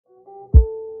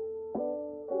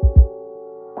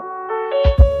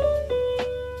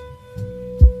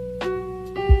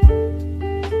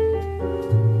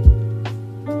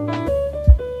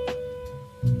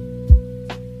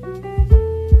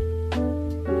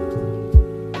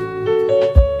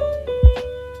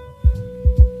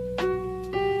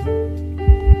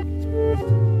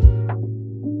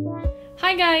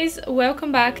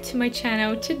welcome back to my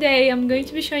channel. Today I'm going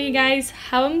to be showing you guys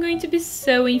how I'm going to be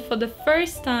sewing for the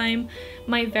first time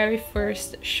my very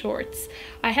first shorts.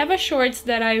 I have a shorts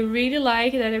that I really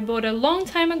like that I bought a long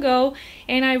time ago,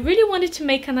 and I really wanted to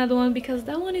make another one because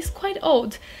that one is quite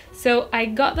old. So I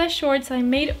got that shorts, I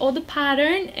made all the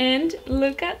pattern, and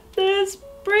look at this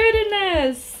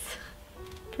prettiness.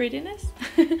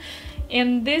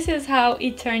 And this is how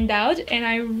it turned out, and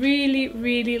I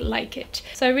really like it.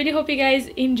 So I really hope you guys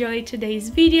enjoyed today's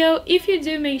video. If you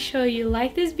do, make sure you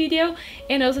like this video,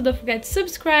 and also don't forget to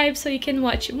subscribe so you can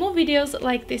watch more videos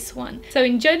like this one. So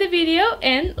enjoy the video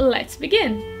and let's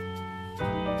begin.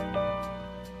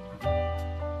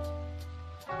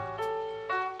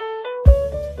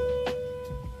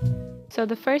 So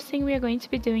the first thing we are going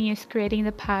to be doing is creating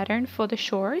the pattern for the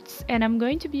shorts, and I'm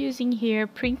going to be using here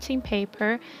printing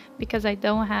paper because I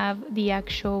don't have the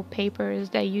actual papers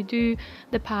that you do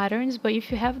the patterns, but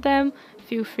if you have them,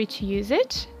 feel free to use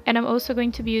it. And I'm also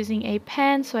going to be using a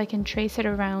pen so I can trace it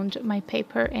around my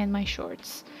paper and my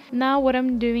shorts. Now what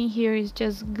I'm doing here is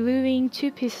just gluing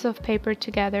two pieces of paper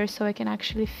together so I can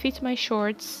actually fit my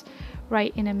shorts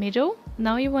right in the middle.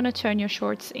 Now you want to turn your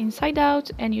shorts inside out,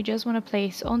 and you just want to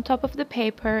place on top of the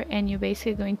paper, and you're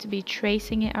basically going to be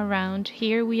tracing it around.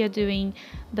 Here we are doing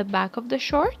the back of the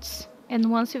shorts, and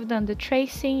once you've done the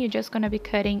tracing, you're just going to be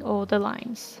cutting all the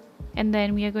lines. And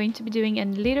then we are going to be doing a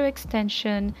little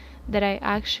extension that I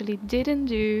actually didn't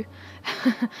do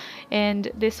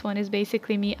and this one is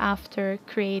basically me after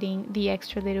creating the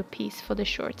extra little piece for the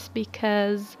shorts,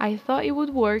 because I thought it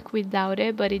would work without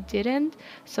it, but it didn't.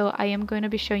 So I am going to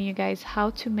be showing you guys how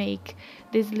to make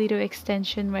this little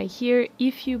extension right here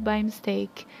if you by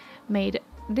mistake made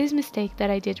this mistake that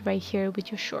I did right here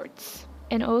with your shorts.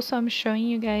 And also I'm showing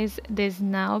you guys this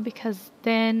now because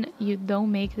then you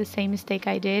don't make the same mistake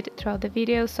I did throughout the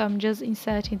video. So I'm just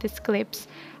inserting these clips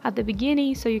at the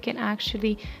beginning so you can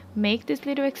actually make this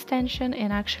little extension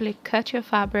and actually cut your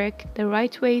fabric the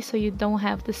right way so you don't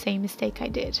have the same mistake I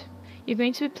did. You're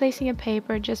going to be placing a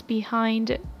paper just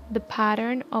behind the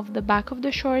pattern of the back of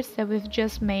the shorts that we've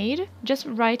just made, just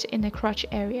right in the crotch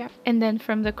area. And then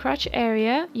from the crotch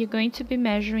area you're going to be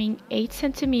measuring 8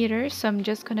 centimeters, so I'm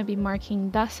just going to be marking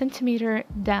that centimeter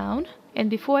down. And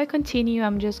before I continue,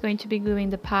 I'm just going to be gluing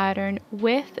the pattern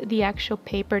with the actual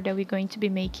paper that we're going to be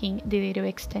making the little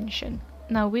extension.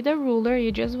 Now with a ruler,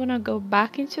 you just want to go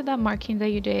back into that marking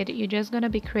that you did. You're just going to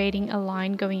be creating a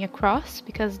line going across,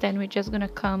 because then we're just going to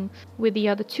come with the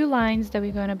other two lines that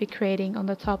we're going to be creating on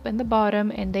the top and the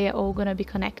bottom, and they are all going to be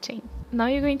connecting. Now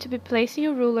you're going to be placing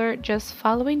your ruler just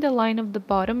following the line of the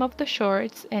bottom of the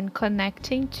shorts and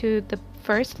connecting to the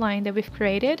first line that we've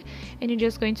created, and you're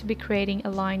just going to be creating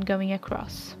a line going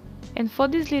across. And for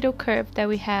this little curve that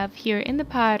we have here in the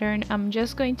pattern, I'm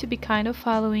just going to be kind of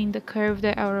following the curve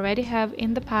that I already have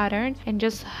in the pattern and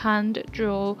just hand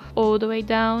draw all the way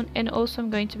down. And also I'm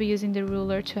going to be using the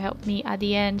ruler to help me at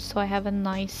the end so I have a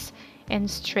nice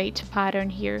and straight pattern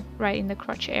here right in the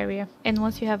crotch area. And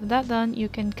once you have that done, you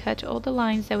can cut all the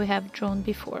lines that we have drawn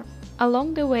before.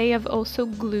 Along the way I've also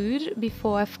glued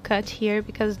before I've cut here,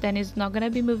 because then it's not going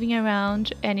to be moving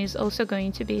around, and it's also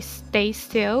going to be stay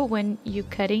still when you're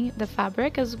cutting the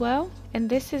fabric as well. And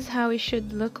this is how it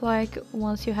should look like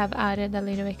once you have added the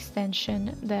little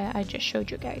extension that I just showed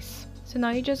you guys. So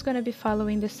now you're just going to be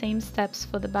following the same steps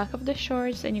for the back of the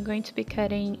shorts, and you're going to be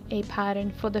cutting a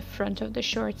pattern for the front of the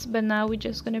shorts. But now we're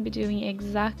just going to be doing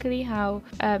exactly how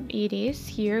it is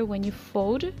here when you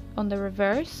fold on the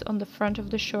reverse on the front of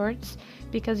the shorts,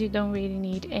 because you don't really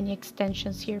need any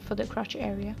extensions here for the crotch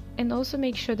area. And also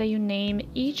make sure that you name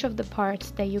each of the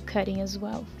parts that you're cutting as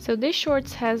well. So this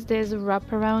shorts has this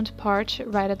wraparound part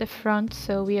right at the front,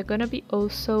 so we are going to be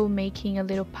also making a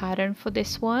little pattern for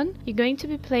this one. You're going to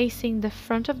be placing the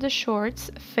front of the shorts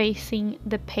facing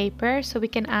the paper so we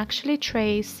can actually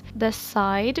trace the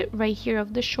side right here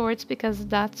of the shorts, because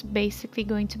that's basically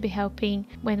going to be helping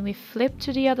when we flip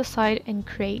to the other side and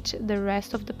create the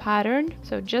rest of the pattern.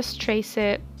 So just trace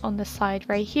it on the side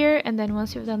right here, and then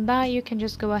once you've done that, you can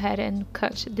just go ahead and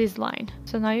cut this line.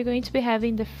 So now you're going to be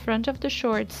having the front of the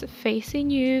shorts facing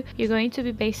you. You're going to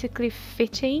be basically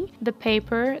fitting the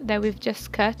paper that we've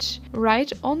just cut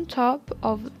right on top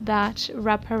of that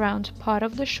wraparound part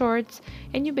of the shorts,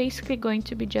 and you're basically going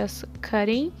to be just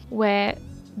cutting where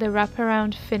the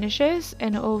wraparound finishes,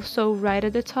 and also right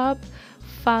at the top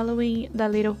following the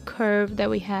little curve that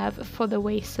we have for the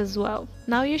waist as well.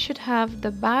 Now you should have the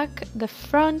back, the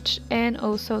front, and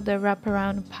also the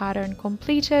wraparound pattern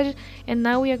completed, and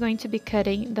now we are going to be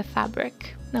cutting the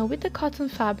fabric. Now with the cotton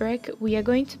fabric, we are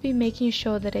going to be making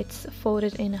sure that it's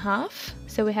folded in half.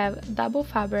 So we have double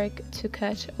fabric to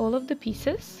cut all of the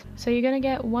pieces. So you're going to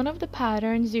get one of the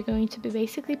patterns, you're going to be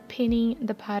basically pinning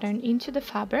the pattern into the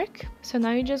fabric. So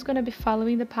now you're just going to be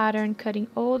following the pattern, cutting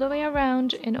all the way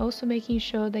around and also making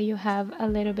sure that you have a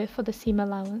little bit for the seam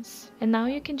allowance. And now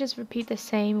you can just repeat the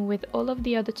same with all of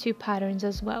the other two patterns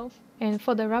as well. And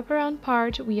for the wraparound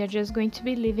part, we are just going to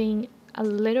be leaving a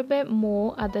little bit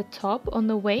more at the top on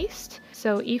the waist.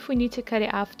 So if we need to cut it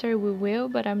after, we will,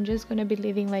 but I'm just going to be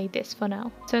leaving like this for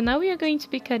now. So now we are going to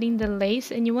be cutting the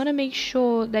lace, and you want to make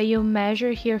sure that you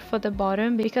measure here for the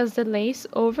bottom because the lace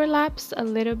overlaps a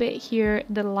little bit here,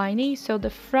 the lining. So the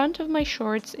front of my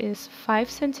shorts is 5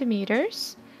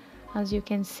 centimeters, as you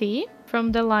can see,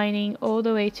 from the lining all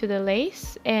the way to the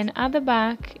lace, and at the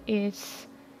back it's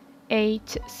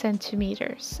 8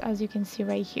 centimeters, as you can see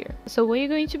right here. So what you're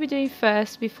going to be doing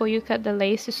first before you cut the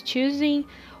lace is choosing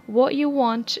what you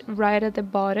want right at the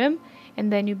bottom, and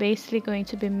then you're basically going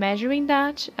to be measuring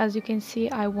that. As you can see,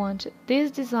 I want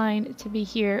this design to be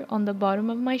here on the bottom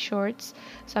of my shorts,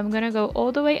 so I'm gonna go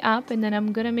all the way up, and then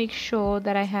I'm gonna make sure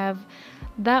that I have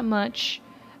that much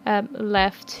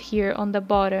left here on the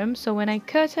bottom. So when I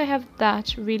cut, I have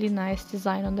that really nice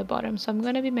design on the bottom. So I'm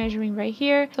going to be measuring right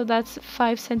here. So that's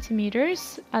 5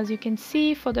 centimeters, as you can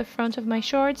see, for the front of my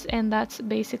shorts, and that's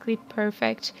basically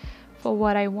perfect for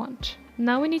what I want.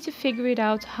 Now we need to figure it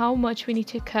out how much we need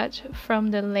to cut from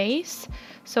the lace.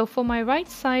 So for my right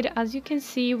side, as you can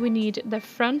see, we need the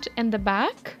front and the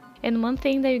back. And one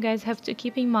thing that you guys have to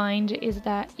keep in mind is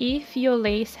that if your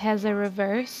lace has a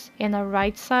reverse and a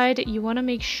right side, you want to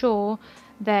make sure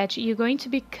that you're going to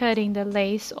be cutting the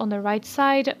lace on the right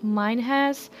side. Mine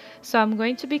has, so I'm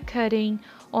going to be cutting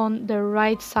on the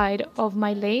right side of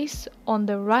my lace on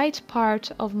the right part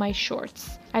of my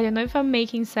shorts. I don't know if I'm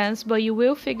making sense, but you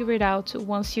will figure it out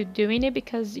once you're doing it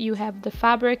because you have the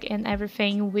fabric and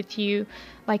everything with you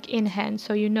like in hand,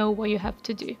 so you know what you have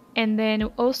to do. And then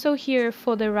also here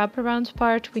for the wraparound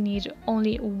part, we need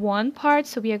only one part,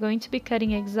 so we are going to be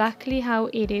cutting exactly how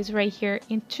it is right here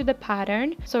into the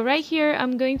pattern. So right here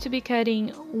I'm going to be cutting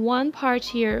one part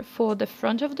here for the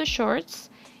front of the shorts,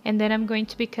 and then I'm going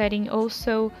to be cutting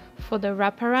also for the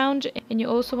wraparound. And you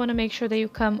also want to make sure that you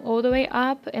come all the way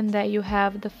up and that you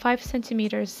have the 5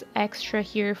 centimeters extra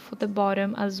here for the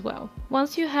bottom as well.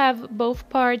 Once you have both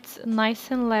parts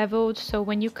nice and leveled, so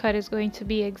when you cut it's going to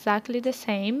be exactly the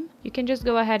same, you can just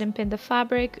go ahead and pin the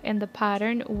fabric and the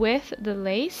pattern with the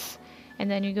lace. And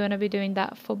then you're going to be doing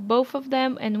that for both of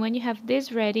them. And when you have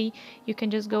this ready, you can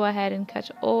just go ahead and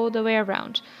cut all the way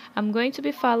around. I'm going to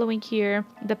be following here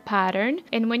the pattern,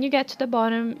 and when you get to the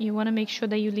bottom, you want to make sure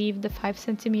that you leave the 5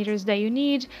 centimeters that you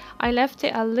need. I left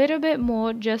it a little bit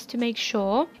more just to make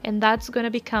sure, and that's going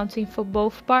to be counting for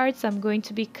both parts. I'm going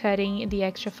to be cutting the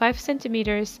extra 5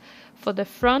 centimeters for the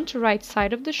front right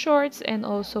side of the shorts and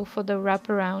also for the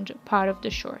wraparound part of the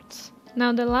shorts.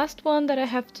 Now the last one that I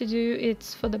have to do,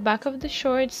 it's for the back of the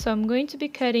shorts, so I'm going to be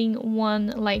cutting one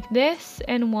like this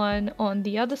and one on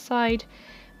the other side,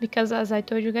 because as I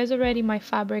told you guys already, my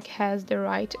fabric has the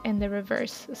right and the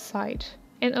reverse side.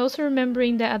 And also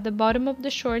remembering that at the bottom of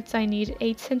the shorts I need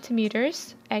 8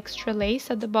 centimeters extra lace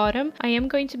at the bottom. I am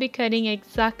going to be cutting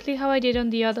exactly how I did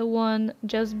on the other one,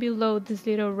 just below these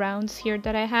little rounds here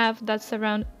that I have. That's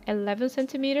around 11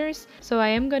 centimeters. So I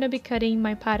am going to be cutting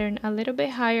my pattern a little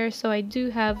bit higher, so I do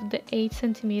have the 8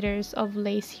 centimeters of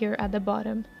lace here at the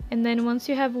bottom. And then once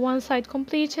you have one side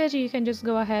completed, you can just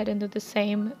go ahead and do the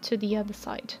same to the other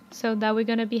side. So that we're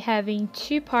going to be having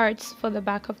 2 parts for the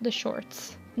back of the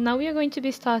shorts. Now we are going to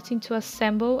be starting to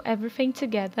assemble everything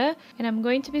together, and I'm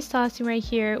going to be starting right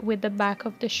here with the back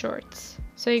of the shorts.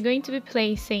 So you're going to be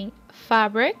placing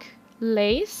fabric,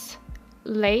 lace,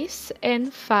 lace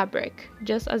and fabric,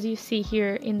 just as you see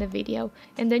here in the video.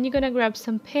 And then you're going to grab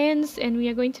some pins, and we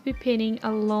are going to be pinning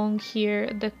along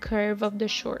here the curve of the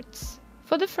shorts.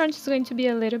 For the front, it's going to be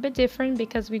a little bit different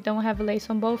because we don't have lace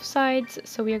on both sides,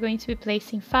 so we are going to be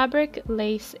placing fabric,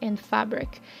 lace and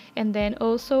fabric. And then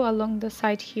also along the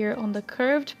side here on the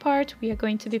curved part, we are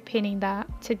going to be pinning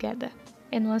that together.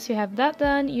 And once you have that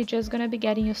done, you're just going to be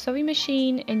getting your sewing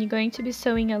machine and you're going to be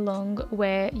sewing along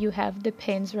where you have the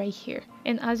pins right here.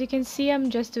 And as you can see, I'm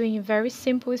just doing a very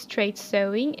simple straight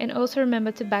sewing, and also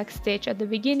remember to backstitch at the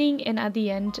beginning and at the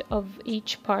end of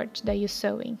each part that you're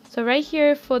sewing. So right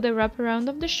here for the wraparound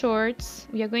of the shorts,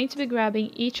 we are going to be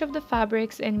grabbing each of the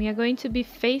fabrics and we are going to be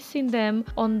facing them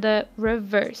on the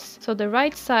reverse. So the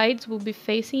right sides will be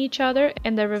facing each other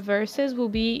and the reverses will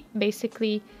be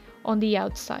basically on the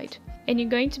outside. And you're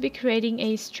going to be creating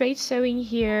a straight sewing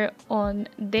here on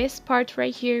this part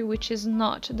right here, which is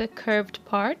not the curved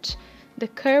part. The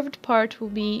curved part will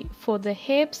be for the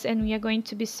hips, and we are going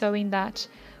to be sewing that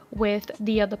with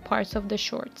the other parts of the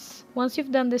shorts. Once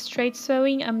you've done the straight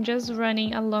sewing, I'm just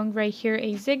running along right here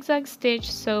a zigzag stitch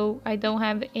so I don't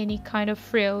have any kind of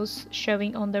frills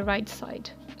showing on the right side.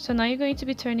 So now you're going to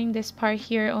be turning this part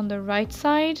here on the right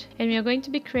side, and we are going to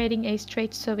be creating a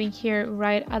straight sewing here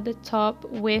right at the top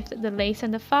with the lace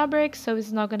and the fabric, so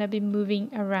it's not going to be moving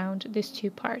around these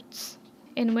two parts.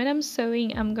 And when I'm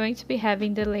sewing, I'm going to be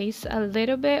having the lace a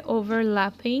little bit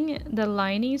overlapping the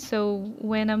lining, so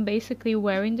when I'm basically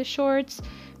wearing the shorts,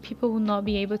 people will not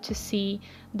be able to see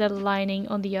the lining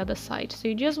on the other side. So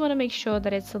you just want to make sure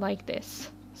that it's like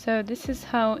this. So this is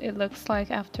how it looks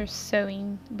like after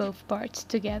sewing both parts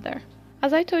together.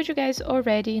 As I told you guys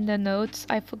already in the notes,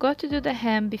 I forgot to do the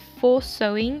hem before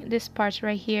sewing this part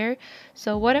right here.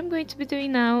 So what I'm going to be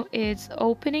doing now is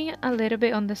opening a little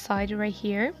bit on the side right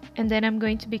here, and then I'm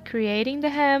going to be creating the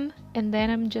hem, and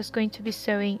then I'm just going to be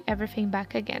sewing everything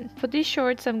back again. For these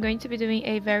shorts, I'm going to be doing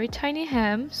a very tiny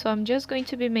hem, so I'm just going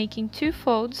to be making 2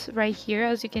 folds right here,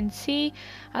 as you can see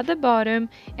at the bottom,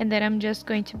 and then I'm just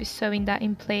going to be sewing that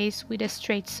in place with a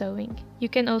straight sewing. You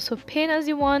can also pin as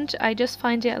you want. I just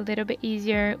find it a little bit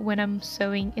easier when I'm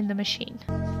sewing in the machine.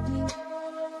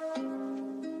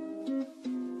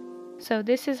 So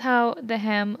this is how the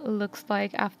hem looks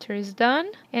like after it's done,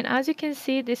 and as you can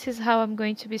see, this is how I'm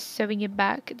going to be sewing it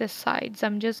back the sides.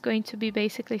 I'm just going to be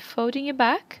basically folding it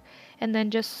back and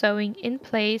then just sewing in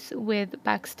place with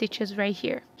back stitches right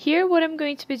here. Here what I'm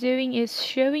going to be doing is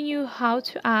showing you how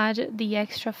to add the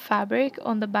extra fabric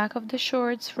on the back of the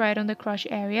shorts right on the crotch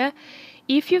area.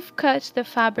 If you've cut the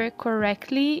fabric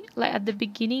correctly, like at the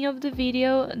beginning of the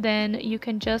video, then you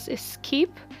can just skip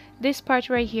this part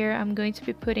right here. I'm going to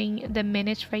be putting the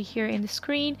minutes right here in the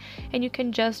screen, and you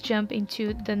can just jump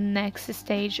into the next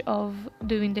stage of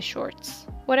doing the shorts.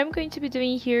 What I'm going to be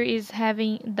doing here is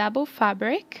having double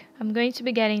fabric. I'm going to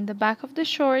be getting the back of the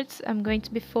shorts, I'm going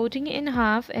to be folding it in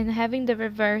half and having the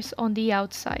reverse on the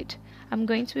outside. I'm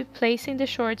going to be placing the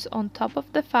shorts on top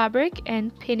of the fabric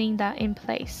and pinning that in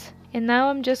place. And now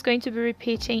I'm just going to be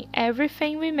repeating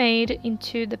everything we made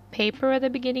into the paper at the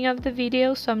beginning of the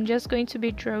video, so I'm just going to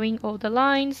be drawing all the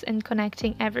lines and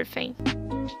connecting everything.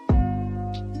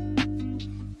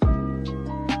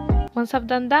 Once I've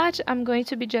done that, I'm going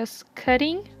to be just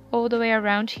cutting all the way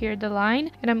around here the line,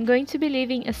 and I'm going to be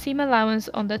leaving a seam allowance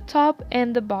on the top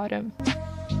and the bottom.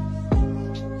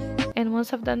 And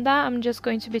once I've done that, I'm just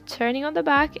going to be turning on the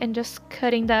back and just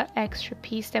cutting that extra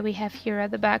piece that we have here at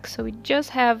the back, so we just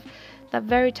have that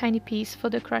very tiny piece for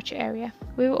the crotch area.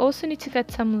 We will also need to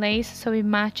cut some lace so it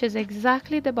matches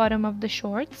exactly the bottom of the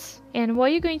shorts. And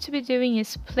what you're going to be doing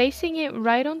is placing it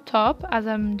right on top, as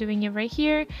I'm doing it right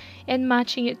here, and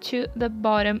matching it to the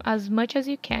bottom as much as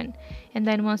you can. And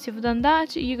then once you've done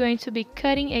that, you're going to be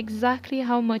cutting exactly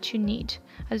how much you need.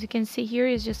 As you can see, here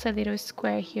is just a little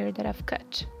square here that I've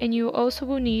cut. And you also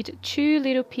will need 2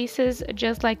 little pieces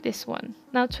just like this one.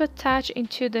 Now to attach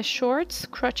into the shorts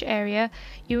crotch area,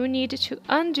 you will need to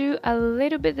undo a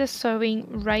little bit the sewing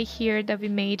right here that we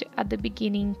made at the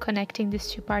beginning, connecting these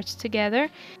 2 parts together.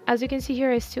 As you can see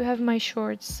here, I still have my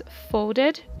shorts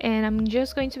folded, and I'm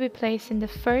just going to be placing the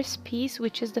first piece,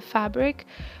 which is the fabric,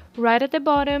 right at the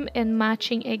bottom and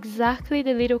matching exactly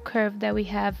the little curve that we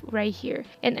have right here.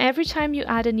 And every time you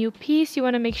add a new piece, you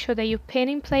want to make sure that you pin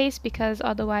in place, because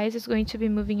otherwise it's going to be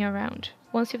moving around.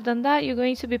 Once you've done that, you're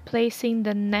going to be placing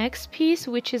the next piece,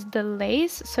 which is the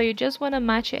lace. So you just want to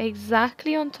match it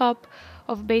exactly on top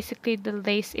of basically the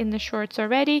lace in the shorts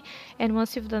already, and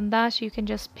once you've done that, you can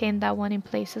just pin that one in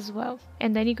place as well.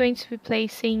 And then you're going to be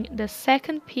placing the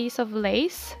second piece of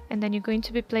lace, and then you're going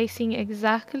to be placing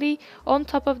exactly on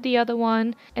top of the other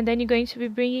one, and then you're going to be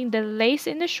bringing the lace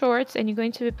in the shorts and you're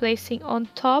going to be placing on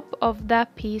top of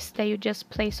that piece that you just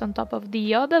placed on top of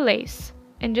the other lace.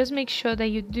 And just make sure that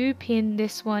you do pin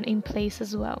this one in place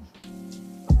as well.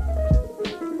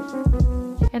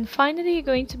 And finally, you're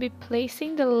going to be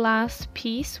placing the last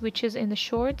piece, which is in the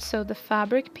shorts, so the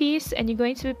fabric piece, and you're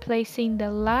going to be placing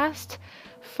the last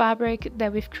fabric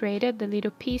that we've created, the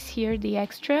little piece here, the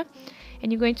extra,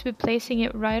 and you're going to be placing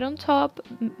it right on top,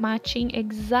 matching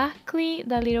exactly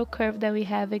the little curve that we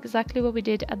have, exactly what we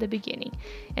did at the beginning,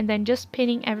 and then just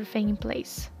pinning everything in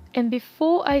place. And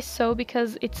before I sew,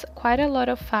 because it's quite a lot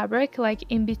of fabric like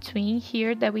in between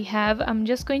here that we have, I'm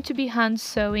just going to be hand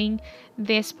sewing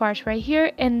this part right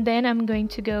here, and then I'm going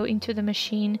to go into the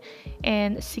machine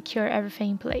and secure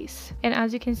everything in place. And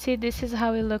as you can see, this is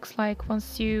how it looks like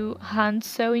once you hand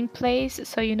sew in place,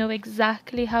 so you know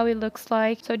exactly how it looks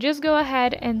like. So just go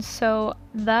ahead and sew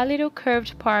that little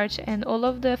curved part and all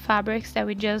of the fabrics that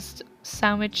we just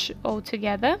sandwich all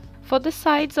together. For the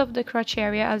sides of the crotch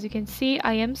area, as you can see,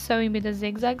 I am sewing with a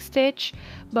zigzag stitch,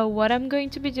 but what I'm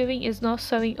going to be doing is not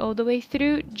sewing all the way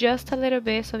through, just a little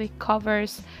bit, so it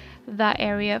covers that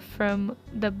area from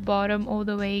the bottom all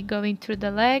the way going through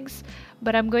the legs.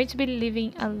 But I'm going to be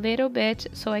leaving a little bit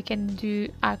so I can do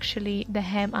actually the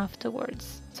hem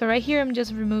afterwards. So right here I'm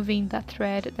just removing that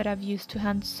thread that I've used to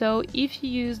hand sew. If you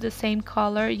use the same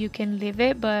color, you can leave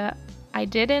it, but I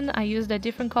didn't. I used a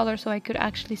different color so I could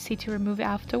actually see to remove it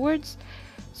afterwards.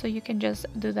 So you can just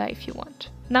do that if you want.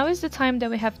 Now is the time that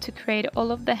we have to create all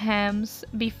of the hems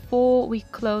before we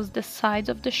close the sides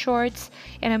of the shorts,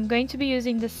 and I'm going to be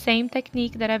using the same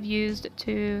technique that I've used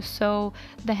to sew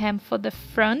the hem for the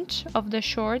front of the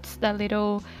shorts, that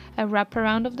little wrap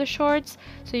around of the shorts.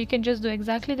 So you can just do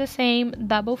exactly the same,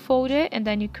 double fold it, and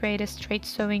then you create a straight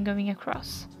sewing going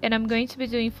across. And I'm going to be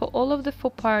doing for all of the four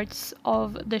parts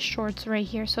of the shorts right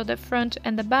here, so the front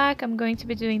and the back. I'm going to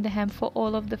be doing the hem for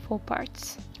all of the four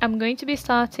parts. I'm going to be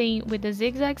starting with the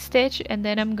zigzag stitch, and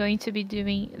then I'm going to be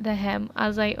doing the hem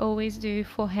as I always do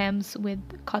for hems with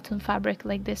cotton fabric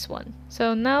like this one.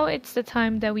 So now it's the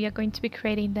time that we are going to be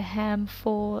creating the hem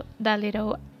for that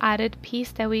little added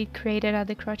piece that we created at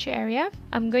the crochet area.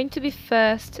 I'm going to be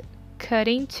first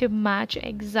cutting to match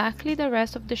exactly the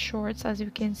rest of the shorts. As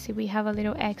you can see, we have a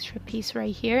little extra piece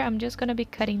right here. I'm just going to be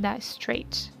cutting that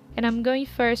straight. And I'm going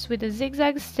first with a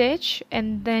zigzag stitch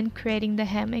and then creating the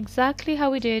hem exactly how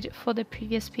we did for the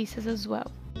previous pieces as well.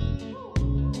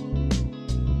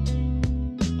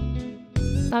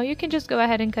 Now you can just go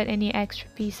ahead and cut any extra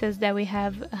pieces that we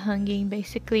have hanging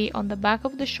basically on the back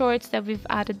of the shorts that we've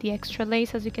added the extra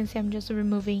lace. As you can see, I'm just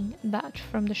removing that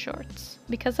from the shorts.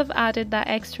 Because I've added that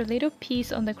extra little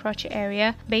piece on the crotch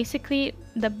area, basically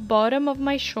the bottom of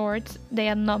my shorts, they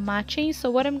are not matching.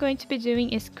 So what I'm going to be doing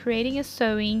is creating a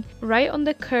sewing right on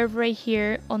the curve right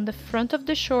here on the front of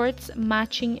the shorts,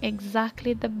 matching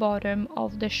exactly the bottom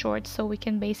of the shorts, so we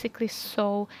can basically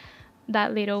sew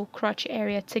that little crotch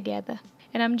area together.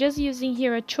 And I'm just using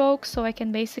here a chalk so I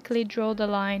can basically draw the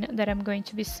line that I'm going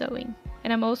to be sewing.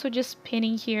 And I'm also just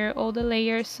pinning here all the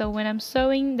layers, so when I'm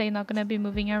sewing, they're not going to be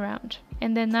moving around.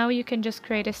 And then now you can just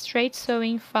create a straight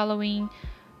sewing following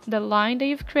the line that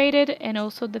you've created and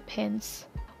also the pins.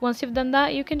 Once you've done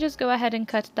that, you can just go ahead and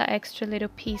cut that extra little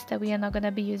piece that we are not going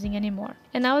to be using anymore.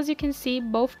 And now as you can see,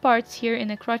 both parts here in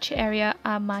the crotch area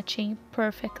are matching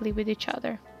perfectly with each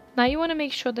other. Now you want to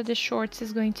make sure that the shorts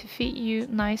is going to fit you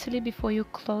nicely before you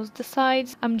close the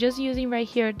sides. I'm just using right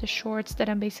here the shorts that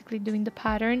I'm basically doing the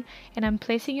pattern, and I'm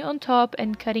placing it on top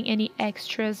and cutting any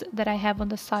extras that I have on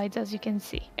the sides, as you can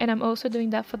see. And I'm also doing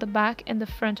that for the back and the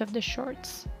front of the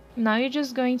shorts. Now you're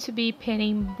just going to be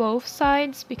pinning both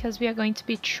sides because we are going to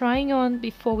be trying on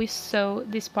before we sew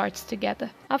these parts together.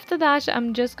 After that,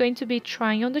 I'm just going to be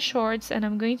trying on the shorts and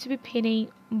I'm going to be pinning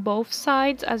both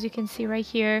sides, as you can see right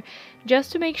here,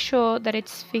 just to make sure that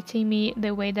it's fitting me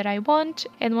the way that I want.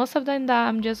 And once I've done that,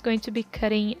 I'm just going to be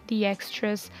cutting the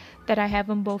extras that I have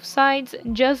on both sides,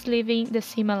 just leaving the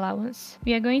seam allowance.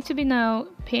 We are going to be now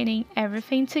pinning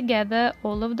everything together,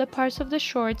 all of the parts of the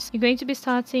shorts. You're going to be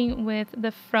starting with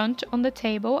the front on the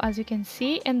table, as you can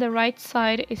see, and the right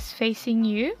side is facing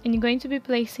you, and you're going to be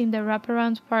placing the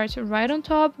wraparound part right on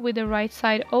top with the right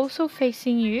side also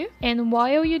facing you. And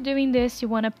while you're doing this, you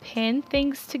want to pin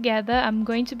things together. I'm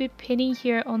going to be pinning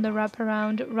here on the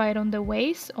wraparound right on the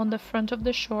waist on the front of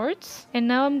the shorts, and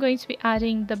now I'm going to be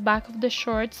adding the back of the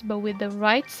shorts, but with the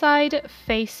right side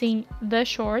facing the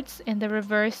shorts and the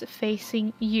reverse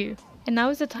facing you. And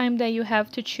now is the time that you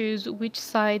have to choose which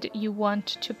side you want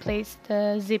to place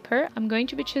the zipper. I'm going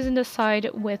to be choosing the side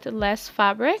with less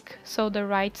fabric, so the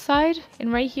right side.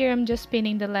 And right here I'm just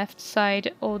pinning the left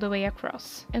side all the way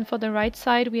across. And for the right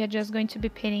side we are just going to be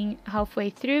pinning halfway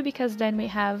through, because then we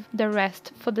have the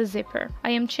rest for the zipper.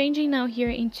 I am changing now here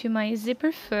into my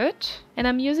zipper foot, and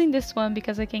I'm using this one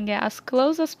because I can get as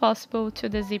close as possible to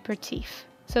the zipper teeth.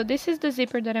 So this is the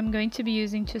zipper that I'm going to be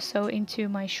using to sew into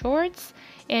my shorts,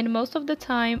 and most of the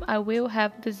time I will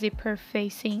have the zipper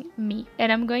facing me,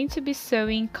 and I'm going to be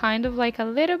sewing kind of like a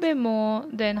little bit more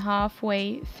than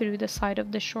halfway through the side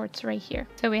of the shorts right here.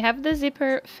 So we have the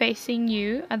zipper facing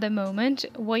you at the moment.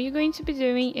 What you're going to be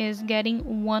doing is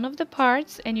getting one of the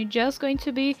parts and you're just going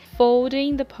to be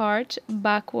folding the part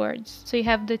backwards. So you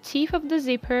have the teeth of the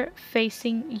zipper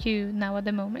facing you now at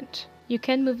the moment. You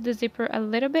can move the zipper a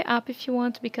little bit up if you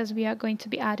want, because we are going to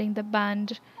be adding the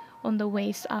band on the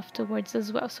waist afterwards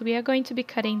as well. So we are going to be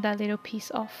cutting that little piece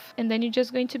off, and then you're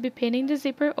just going to be pinning the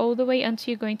zipper all the way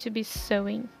until you're going to be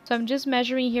sewing. So I'm just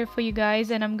measuring here for you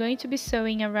guys, and I'm going to be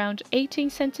sewing around 18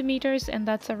 centimeters, and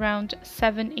that's around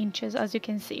 7 inches, as you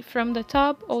can see, from the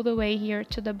top all the way here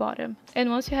to the bottom.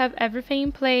 And once you have everything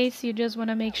in place, you just want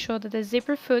to make sure that the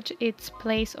zipper foot is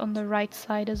placed on the right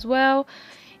side as well.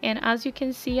 And as you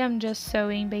can see, I'm just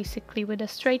sewing basically with a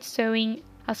straight sewing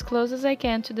as close as I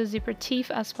can to the zipper teeth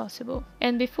as possible.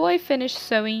 And before I finish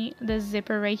sewing the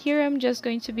zipper right here, I'm just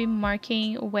going to be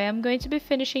marking where I'm going to be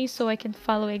finishing so I can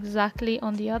follow exactly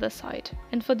on the other side.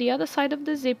 And for the other side of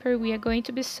the zipper, we are going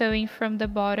to be sewing from the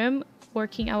bottom,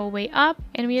 working our way up,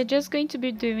 and we are just going to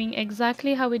be doing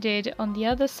exactly how we did on the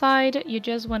other side. You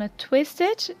just want to twist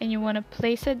it and you want to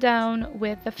place it down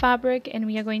with the fabric, and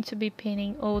we are going to be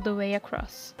pinning all the way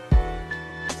across.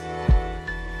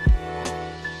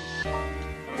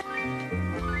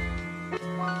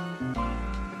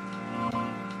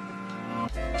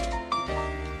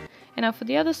 And now for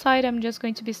the other side, I'm just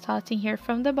going to be starting here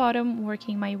from the bottom,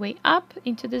 working my way up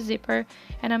into the zipper,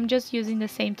 and I'm just using the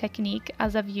same technique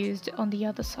as I've used on the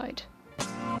other side.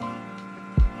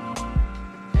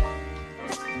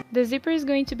 The zipper is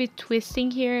going to be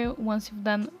twisting here. Once you've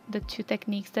done the two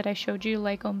techniques that I showed you,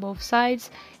 like on both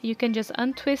sides, you can just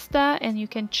untwist that and you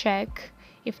can check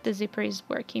if the zipper is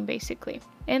working basically.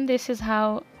 And this is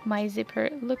how my zipper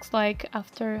looks like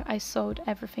after I sewed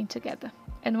everything together.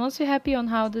 And once you're happy on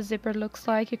how the zipper looks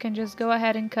like, you can just go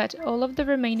ahead and cut all of the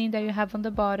remaining that you have on the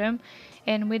bottom,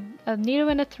 and with a needle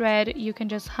and a thread you can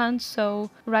just hand sew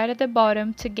right at the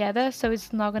bottom together so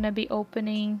it's not going to be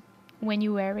opening when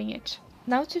you're wearing it.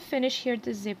 Now to finish here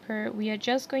the zipper, we are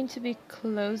just going to be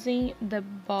closing the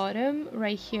bottom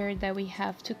right here that we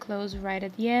have to close right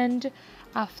at the end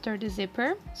after the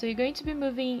zipper. So you're going to be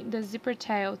moving the zipper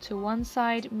tail to one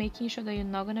side, making sure that you're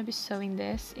not going to be sewing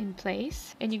this in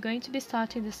place, and you're going to be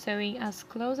starting the sewing as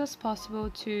close as possible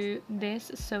to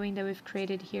this sewing that we've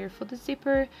created here for the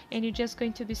zipper, and you're just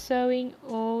going to be sewing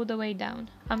all the way down.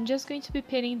 I'm just going to be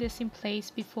pinning this in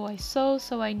place before I sew,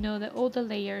 so I know that all the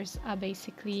layers are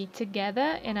basically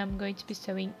together, and I'm going to be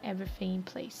sewing everything in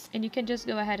place. And you can just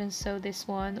go ahead and sew this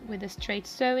one with a straight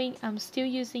sewing. I'm still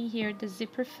using here the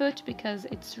zipper foot because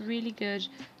it's really good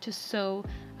to sew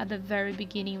at the very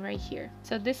beginning right here.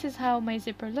 So this is how my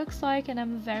zipper looks like, and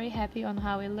I'm very happy on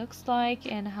how it looks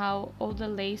like and how all the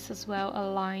lace as well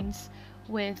aligns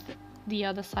with the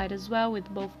other side as well with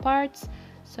both parts.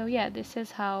 So yeah, this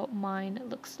is how mine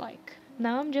looks like.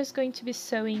 Now I'm just going to be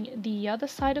sewing the other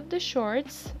side of the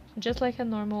shorts just like a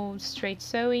normal straight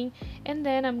sewing, and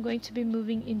then I'm going to be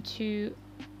moving into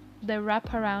the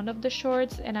wrap around of the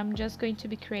shorts, and I'm just going to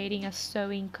be creating a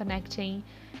sewing connecting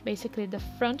basically the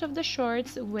front of the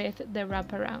shorts with the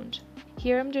wrap around.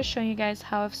 Here I'm just showing you guys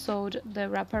how I've sewed the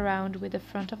wrap around with the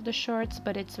front of the shorts,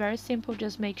 but it's very simple.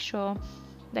 Just make sure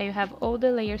that you have all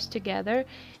the layers together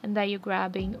and that you're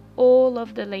grabbing all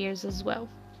of the layers as well.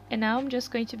 And now I'm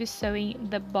just going to be sewing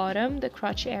the bottom, the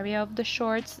crotch area of the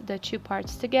shorts, the two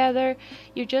parts together.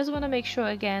 You just want to make sure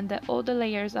again that all the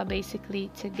layers are basically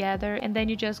together, and then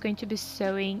you're just going to be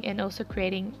sewing and also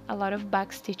creating a lot of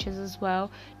back stitches as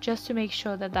well, just to make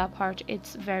sure that that part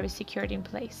is very secured in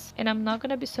place. And I'm not going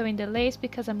to be sewing the lace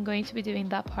because I'm going to be doing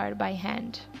that part by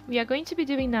hand. We are going to be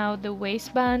doing now the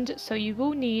waistband, so you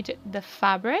will need the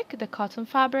fabric, the cotton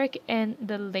fabric, and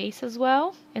the lace as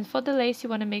well. And for the lace, you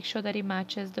want to make sure that it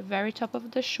matches the very top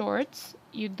of the shorts.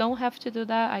 You don't have to do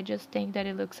that, I just think that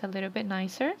it looks a little bit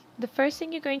nicer. The first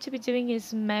thing you're going to be doing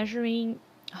is measuring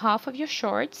half of your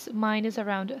shorts. Mine is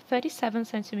around 37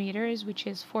 centimeters, which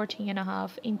is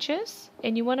 14.5 inches.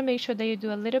 And you want to make sure that you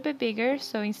do a little bit bigger.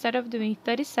 So instead of doing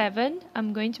 37,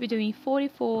 I'm going to be doing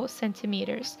 44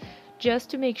 centimeters,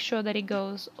 just to make sure that it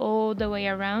goes all the way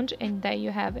around and that you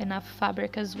have enough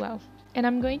fabric as well. And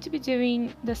I'm going to be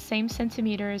doing the same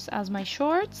centimeters as my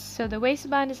shorts. So the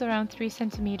waistband is around 3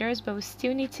 centimeters, but we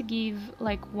still need to give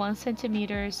like 1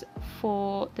 centimeters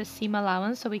for the seam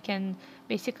allowance so we can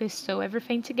basically sew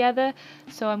everything together.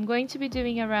 So I'm going to be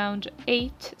doing around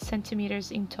 8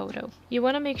 centimeters in total. You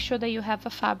want to make sure that you have a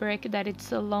fabric that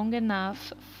it's long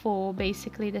enough for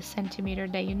basically the centimeter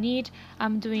that you need.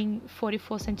 I'm doing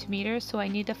 44 centimeters, so I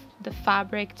need the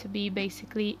fabric to be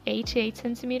basically 88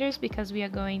 centimeters because we are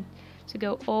going to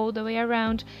go all the way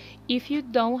around. If you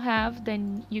don't have,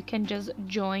 then you can just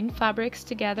join fabrics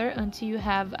together until you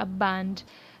have a band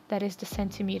that is the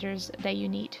centimeters that you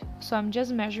need. So I'm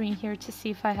just measuring here to see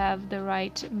if I have the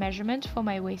right measurement for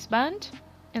my waistband.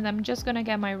 And I'm just gonna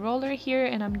get my roller here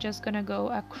and I'm just gonna go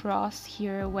across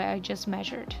here where I just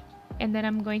measured. And then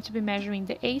I'm going to be measuring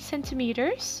the 8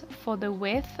 centimeters for the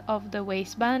width of the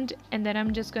waistband, and then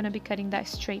I'm just gonna be cutting that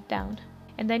straight down.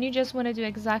 And then you just want to do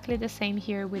exactly the same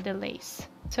here with the lace.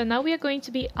 So now we are going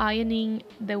to be ironing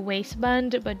the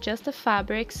waistband, but just the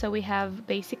fabric, so we have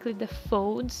basically the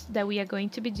folds that we are going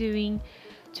to be doing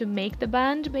to make the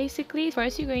band. Basically,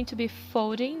 first you're going to be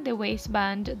folding the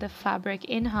waistband, the fabric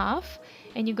in half,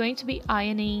 and you're going to be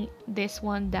ironing this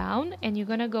one down, and you're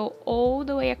going to go all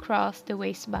the way across the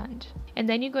waistband. And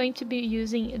then you're going to be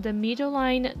using the middle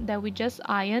line that we just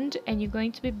ironed, and you're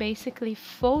going to be basically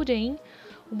folding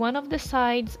one of the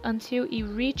sides until it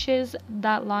reaches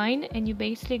that line, and you're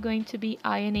basically going to be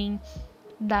ironing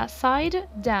that side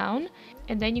down,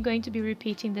 and then you're going to be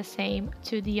repeating the same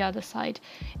to the other side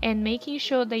and making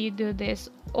sure that you do this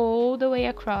all the way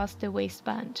across the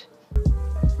waistband.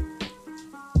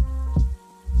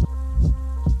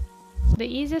 The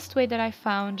easiest way that I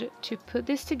found to put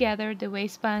this together, the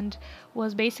waistband,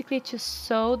 was basically to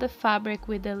sew the fabric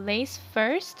with the lace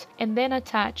first and then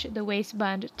attach the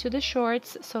waistband to the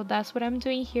shorts. So that's what I'm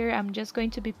doing here. I'm just going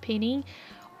to be pinning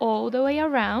all the way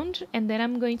around, and then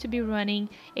I'm going to be running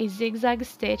a zigzag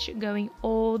stitch going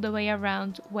all the way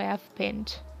around where I've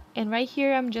pinned. And right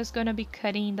here I'm just gonna be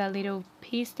cutting that little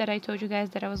piece that I told you guys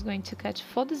that I was going to cut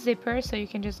for the zipper, so you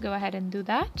can just go ahead and do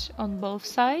that on both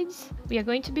sides. We are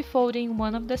going to be folding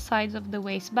one of the sides of the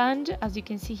waistband, as you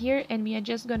can see here, and we are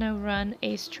just gonna run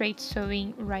a straight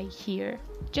sewing right here,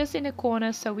 just in the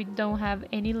corner, so we don't have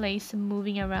any lace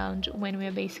moving around when we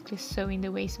are basically sewing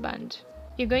the waistband.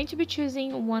 You're going to be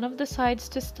choosing one of the sides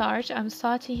to start. I'm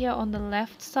starting here on the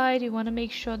left side. You want to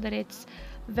make sure that it's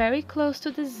very close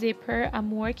to the zipper.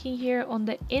 I'm working here on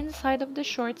the inside of the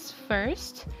shorts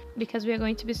first because we are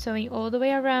going to be sewing all the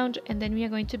way around, and then we are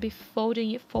going to be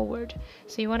folding it forward.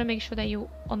 So you want to make sure that you're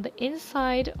on the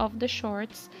inside of the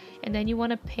shorts, and then you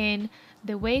want to pin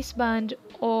the waistband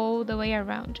all the way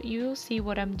around. You'll see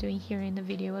what I'm doing here in the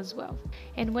video as well.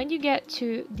 And when you get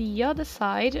to the other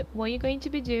side, what you're going to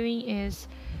be doing is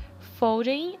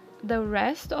folding the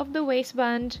rest of the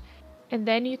waistband, and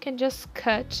then you can just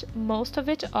cut most of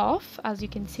it off, as you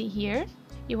can see here.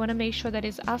 You want to make sure that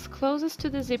it's as close to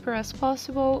the zipper as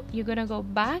possible. You're going to go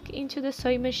back into the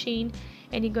sewing machine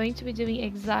and you're going to be doing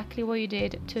exactly what you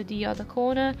did to the other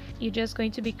corner. You're just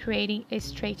going to be creating a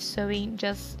straight sewing,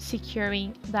 just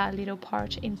securing that little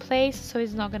part in place so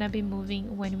it's not going to be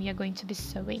moving when we are going to be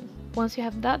sewing. Once you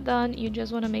have that done, you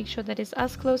just want to make sure that it's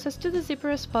as close to the zipper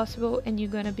as possible, and you're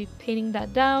going to be pinning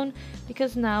that down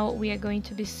because now we are going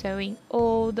to be sewing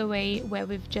all the way where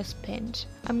we've just pinned.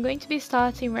 I'm going to be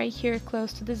starting right here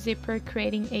close to the zipper,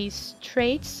 creating a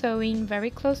straight sewing very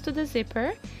close to the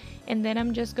zipper, and then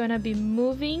I'm just gonna be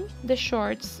moving the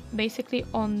shorts basically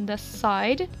on the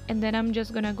side, and then I'm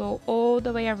just gonna go all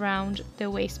the way around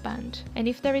the waistband. And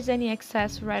if there is any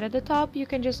excess right at the top, you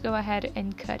can just go ahead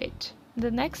and cut it.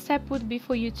 The next step would be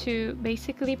for you to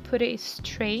basically put it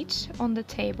straight on the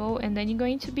table, and then you're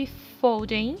going to be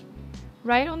folding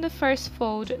right on the first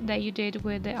fold that you did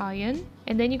with the iron,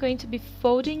 and then you're going to be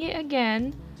folding it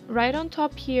again right on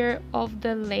top here of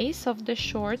the lace of the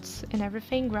shorts and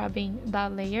everything, grabbing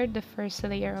that layer, the first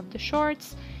layer of the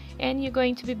shorts, and you're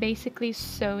going to be basically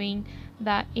sewing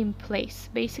that in place,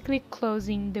 basically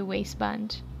closing the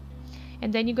waistband.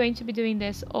 And then you're going to be doing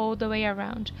this all the way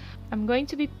around. I'm going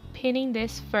to be pinning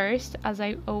this first, as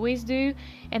I always do,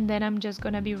 and then I'm just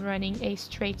gonna be running a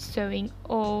straight sewing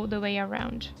all the way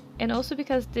around. And also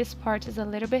because this part is a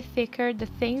little bit thicker, the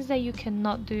things that you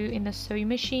cannot do in a sewing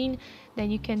machine, then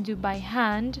you can do by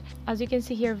hand. As you can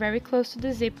see here, very close to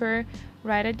the zipper,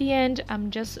 right at the end, I'm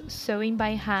just sewing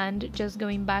by hand, just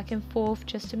going back and forth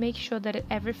just to make sure that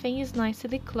everything is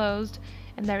nicely closed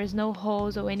and there is no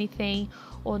holes or anything,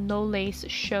 or no lace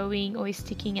showing or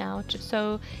sticking out.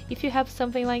 So if you have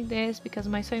something like this, because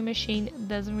my sewing machine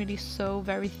doesn't really sew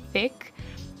very thick,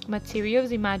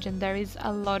 materials, imagine there is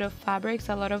a lot of fabrics,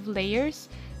 a lot of layers,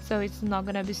 so it's not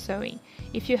gonna be sewing.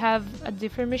 If you have a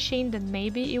different machine, then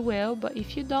maybe it will, but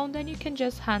if you don't, then you can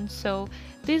just hand sew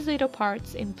these little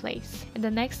parts in place. And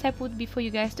the next step would be for you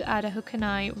guys to add a hook and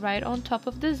eye right on top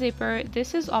of the zipper.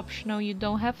 This is optional, you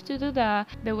don't have to do that.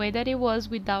 The way that it was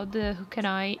without the hook and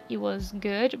eye, it was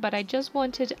good, but I just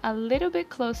wanted a little bit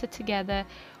closer together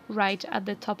right at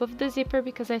the top of the zipper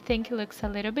because I think it looks a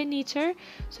little bit neater.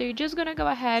 So you're just gonna go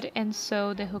ahead and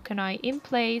sew the hook and eye in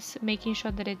place, making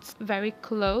sure that it's very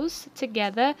close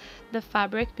together, the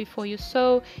fabric, before you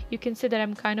sew. You can see that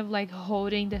I'm kind of like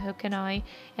holding the hook and eye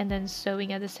and then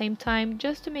sewing at the same time,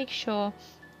 just to make sure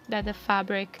that the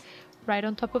fabric right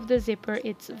on top of the zipper,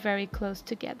 it's very close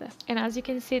together. And as you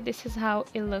can see, this is how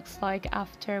it looks like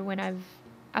after when I've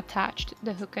attached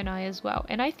the hook and eye as well.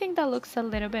 And I think that looks a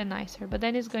little bit nicer, but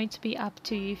then it's going to be up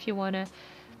to you if you want to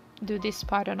do this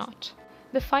part or not.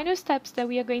 The final steps that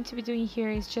we are going to be doing here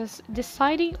is just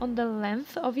deciding on the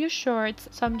length of your shorts.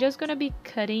 So I'm just going to be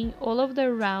cutting all of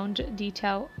the round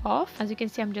detail off. As you can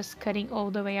see, I'm just cutting all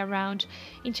the way around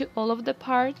into all of the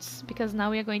parts, because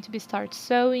now we are going to be start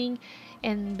sewing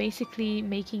and basically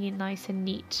making it nice and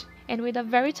neat. And with a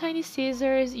very tiny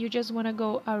scissors, you just want to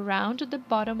go around the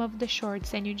bottom of the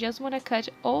shorts and you just want to cut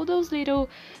all those little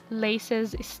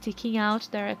laces sticking out.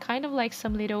 There are kind of like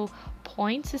some little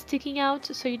points sticking out,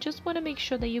 so you just want to make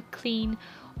sure that you clean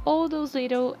all those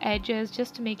little edges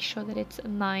just to make sure that it's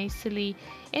nicely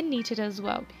and knitted as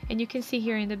well. And you can see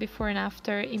here in the before and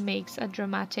after, it makes a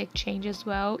dramatic change as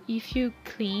well if you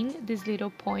clean these little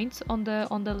points on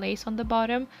the lace on the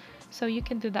bottom. So you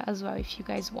can do that as well if you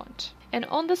guys want. And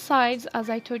on the sides, as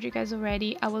I told you guys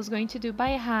already, I was going to do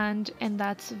by hand, and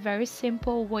that's very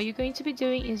simple. What you're going to be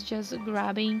doing is just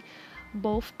grabbing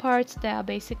both parts that are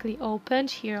basically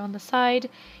opened here on the side.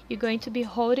 You're going to be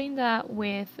holding that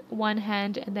with one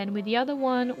hand, and then with the other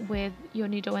one, with your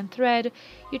needle and thread,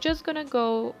 you're just gonna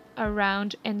go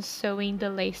around and sewing the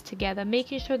lace together,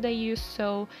 making sure that you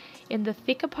sew in the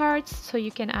thicker parts so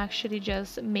you can actually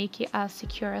just make it as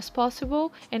secure as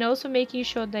possible, and also making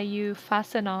sure that you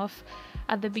fasten off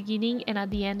at the beginning and at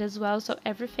the end as well, so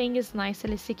everything is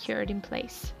nicely secured in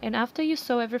place. And after you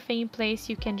sew everything in place,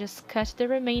 you can just cut the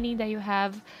remaining that you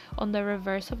have on the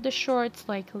reverse of the shorts,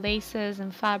 like laces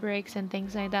and fabrics and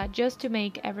things like that, just to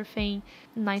make everything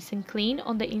nice and clean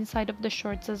on the inside of the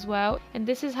shorts as well. And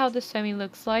this is how the sewing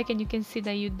looks like, and you can see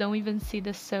that you don't even see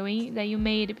the sewing that you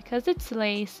made because it's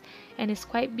lace and it's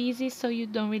quite busy, so you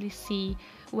don't really see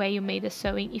where you made the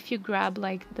sewing if you grab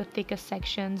like the thicker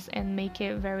sections and make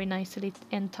it very nicely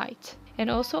and tight. And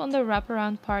also on the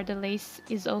wraparound part, the lace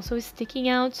is also sticking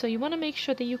out, so you want to make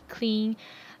sure that you clean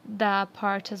that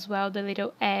part as well, the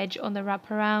little edge on the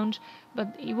wraparound.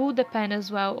 But it will depend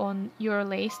as well on your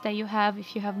lace that you have.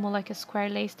 If you have more like a square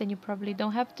lace, then you probably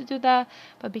don't have to do that,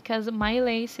 but because my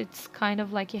lace, it's kind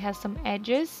of like it has some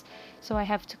edges, so I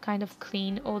have to kind of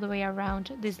clean all the way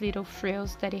around these little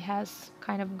frills that it has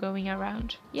kind of going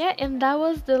around. Yeah, and that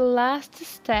was the last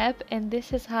step, and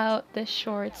this is how the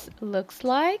shorts looks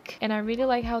like. And I really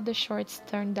like how the shorts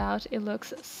turned out. It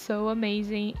looks so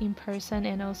amazing in person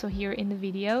and also here in the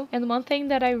video. And one thing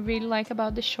that I really like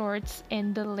about the shorts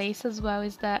and the lace as well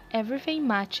is that everything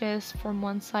matches from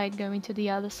one side going to the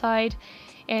other side,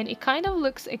 and it kind of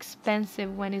looks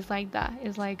expensive when it's like that.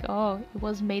 It's like, oh, it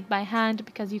was made by hand,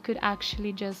 because you could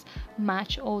actually just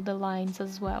match all the lines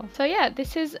as well. So yeah,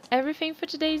 this is everything for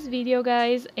today's video,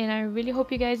 guys, and I really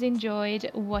hope you guys enjoyed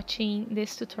watching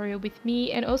this tutorial with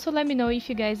me. And also let me know if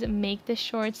you guys make the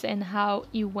shorts and how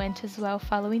it went as well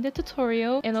following the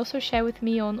tutorial, and also share with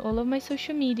me on all of my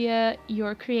social media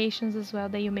your creations as well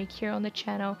that you make here on the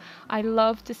channel. I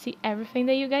love to see everything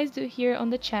that you guys do here on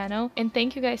the channel. And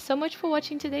thank you guys so much for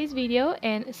watching today's video,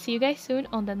 and see you guys soon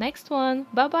on the next one.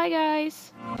 Bye bye,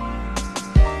 guys.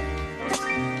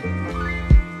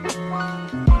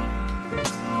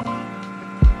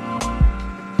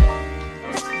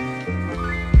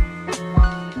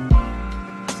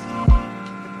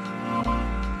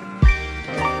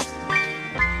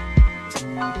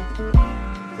 Thank you.